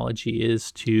technology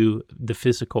is to the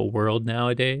physical world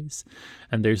nowadays,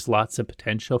 and there's lots of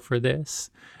potential for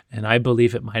this. And I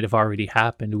believe it might have already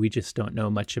happened. We just don't know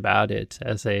much about it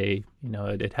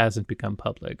it hasn't become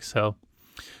public. So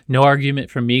no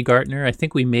argument from me, Gartner. I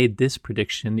think we made this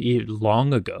prediction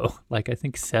long ago, like I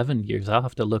think 7 years. I'll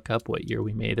have to look up what year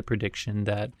we made a prediction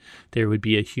that there would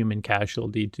be a human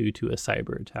casualty due to a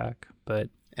cyber attack.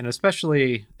 And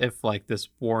especially if like this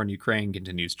war in Ukraine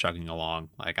continues chugging along,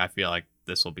 like I feel like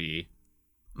this will be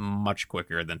much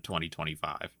quicker than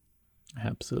 2025.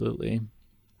 Absolutely.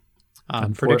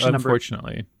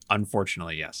 Unfortunately,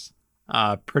 yes.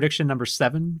 Prediction number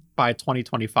 7, by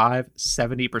 2025,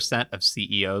 70% of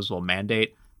CEOs will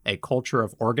mandate a culture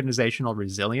of organizational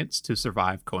resilience to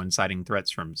survive coinciding threats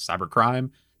from cybercrime,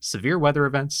 severe weather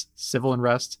events, civil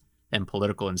unrest, and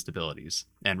political instabilities.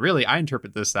 And really, I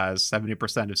interpret this as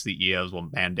 70% of CEOs will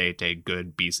mandate a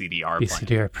good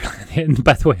BCDR plan. And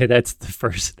by the way, that's the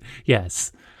first.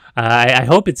 Yes. I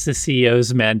hope it's the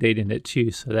CEOs mandating it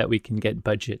too, so that we can get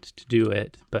budget to do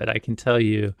it. But I can tell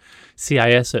you,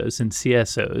 CISOs and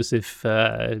CSOs, if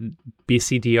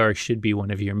BCDR should be one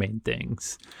of your main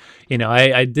things.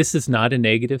 This is not a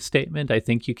negative statement. I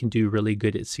think you can do really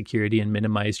good at security and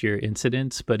minimize your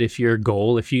incidents. But if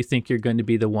if you think you're going to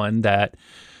be the one that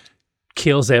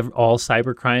kills all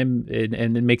cybercrime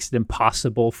and it makes it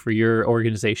impossible for your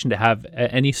organization to have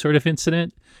any sort of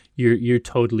incident, you're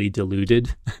totally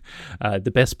deluded.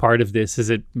 The best part of this is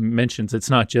it mentions it's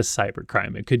not just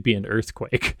cybercrime. It could be an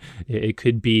earthquake. It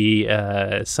could be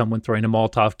someone throwing a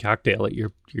Molotov cocktail at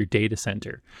your data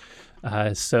center.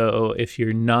 So if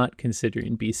you're not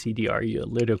considering BCDR, you're a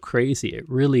little crazy. It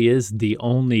really is the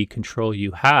only control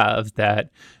you have,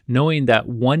 that knowing that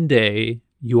one day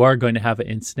you are going to have an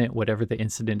incident, whatever the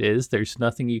incident is. There's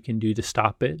nothing you can do to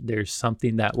stop it. There's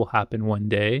something that will happen one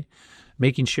day.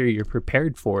 Making sure you're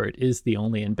prepared for it is the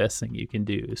only and best thing you can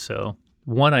do. So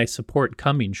one, I support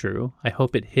coming true. I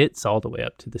hope it hits all the way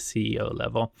up to the CEO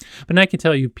level. But I can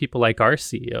tell you, people like our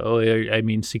CEO, I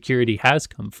mean, security has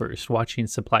come first. Watching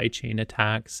supply chain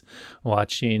attacks,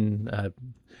 watching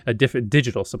a different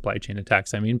digital supply chain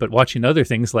attacks, but watching other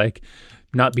things like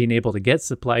not being able to get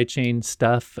supply chain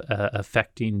stuff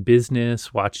affecting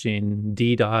business, watching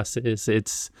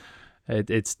DDoSes.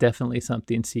 It's definitely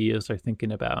something CEOs are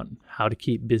thinking about, how to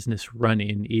keep business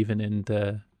running even in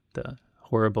the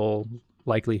horrible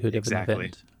likelihood of an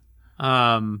event.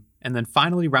 And then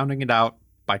finally, rounding it out,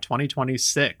 by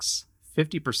 2026,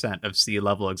 50% of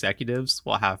C-level executives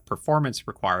will have performance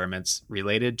requirements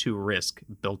related to risk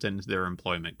built into their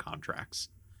employment contracts.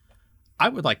 I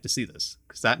would like to see this,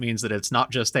 because that means that it's not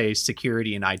just a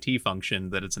security and IT function,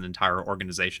 that it's an entire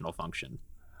organizational function.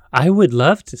 I would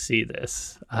love to see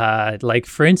this. Like,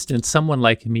 for instance, someone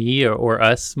like me or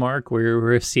us, Mark,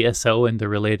 we're a CSO in the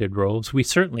related roles. We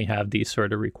certainly have these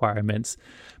sort of requirements.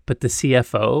 But the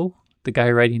CFO, the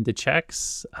guy writing the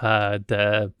checks,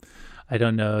 the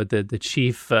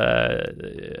chief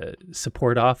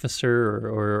support officer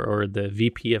or the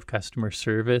VP of customer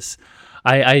service,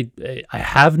 I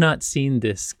have not seen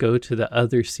this go to the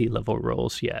other C-level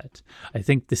roles yet. I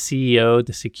think the CEO,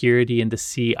 the security, and the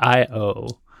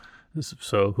CIO,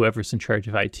 so whoever's in charge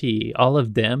of IT, all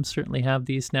of them certainly have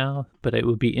these now, but it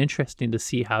would be interesting to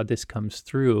see how this comes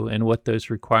through and what those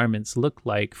requirements look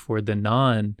like for the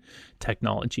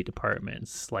non-technology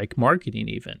departments, like marketing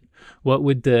even. What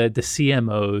would the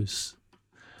CMO's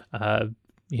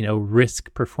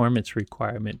risk performance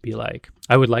requirement be like?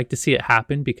 I would like to see it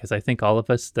happen, because I think all of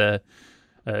us,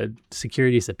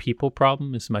 security is a people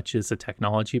problem as much as a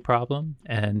technology problem,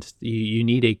 and you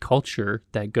need a culture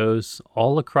that goes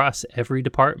all across every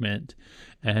department,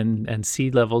 and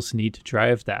C-levels need to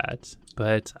drive that.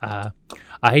 But I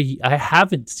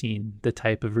haven't seen the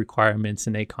type of requirements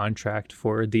in a contract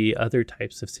for the other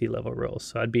types of C-level roles,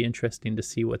 so I'd be interesting to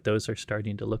see what those are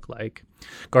starting to look like.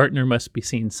 Gartner must be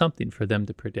seeing something for them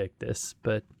to predict this,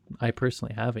 but I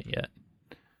personally haven't yet.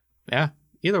 Yeah,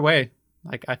 either way,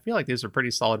 I feel like these are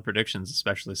pretty solid predictions,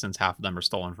 especially since half of them are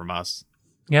stolen from us.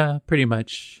 Yeah, pretty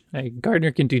much.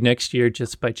 Gartner can do next year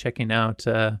just by checking out.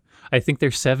 I think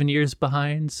they're 7 years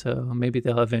behind, so maybe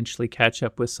they'll eventually catch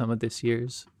up with some of this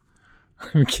year's.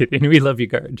 I'm kidding. We love you,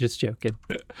 Gartner. Just joking.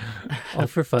 All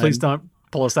for fun. Please don't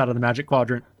pull us out of the Magic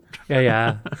Quadrant.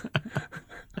 Yeah.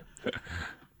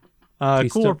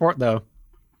 Cool report, though.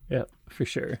 Yeah, for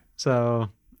sure. So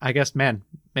I guess, man,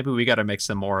 maybe we got to make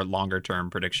some more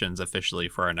longer-term predictions officially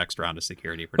for our next round of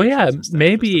security predictions. Well, yeah,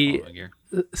 maybe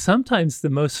sometimes the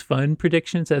most fun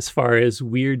predictions, as far as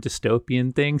weird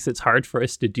dystopian things, it's hard for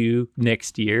us to do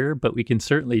next year, but we can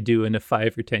certainly do in a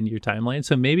 5 or 10 year timeline.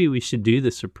 So maybe we should do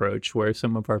this approach where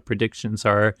some of our predictions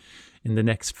are in the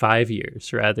next 5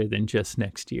 years rather than just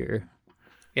next year.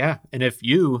 Yeah, and if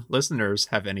you listeners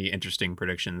have any interesting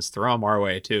predictions, throw them our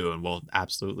way too, and we'll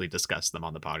absolutely discuss them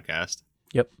on the podcast.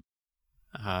 Yep.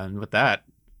 And with that,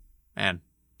 man,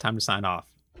 time to sign off.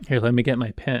 Here, let me get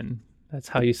my pen. That's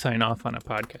how you sign off on a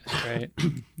podcast, right?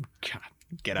 God,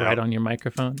 get out. Right on your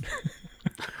microphone.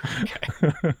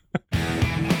 Okay.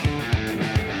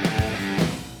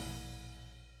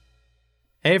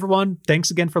 Hey everyone,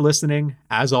 thanks again for listening.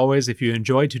 As always, if you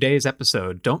enjoyed today's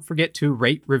episode, don't forget to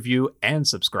rate, review, and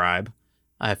subscribe.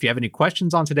 If you have any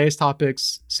questions on today's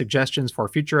topics, suggestions for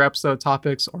future episode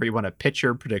topics, or you want to pitch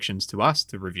your predictions to us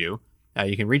to review,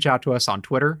 you can reach out to us on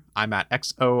Twitter. I'm at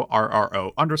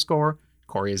XORRO_.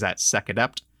 Corey is at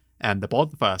SecAdept. And the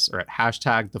both of us are at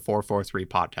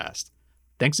 #the443podcast.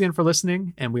 Thanks again for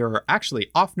listening. And we are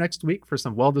actually off next week for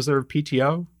some well-deserved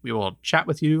PTO. We will chat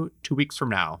with you 2 weeks from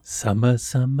now.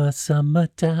 Summertime.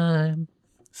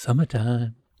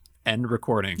 End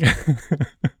recording.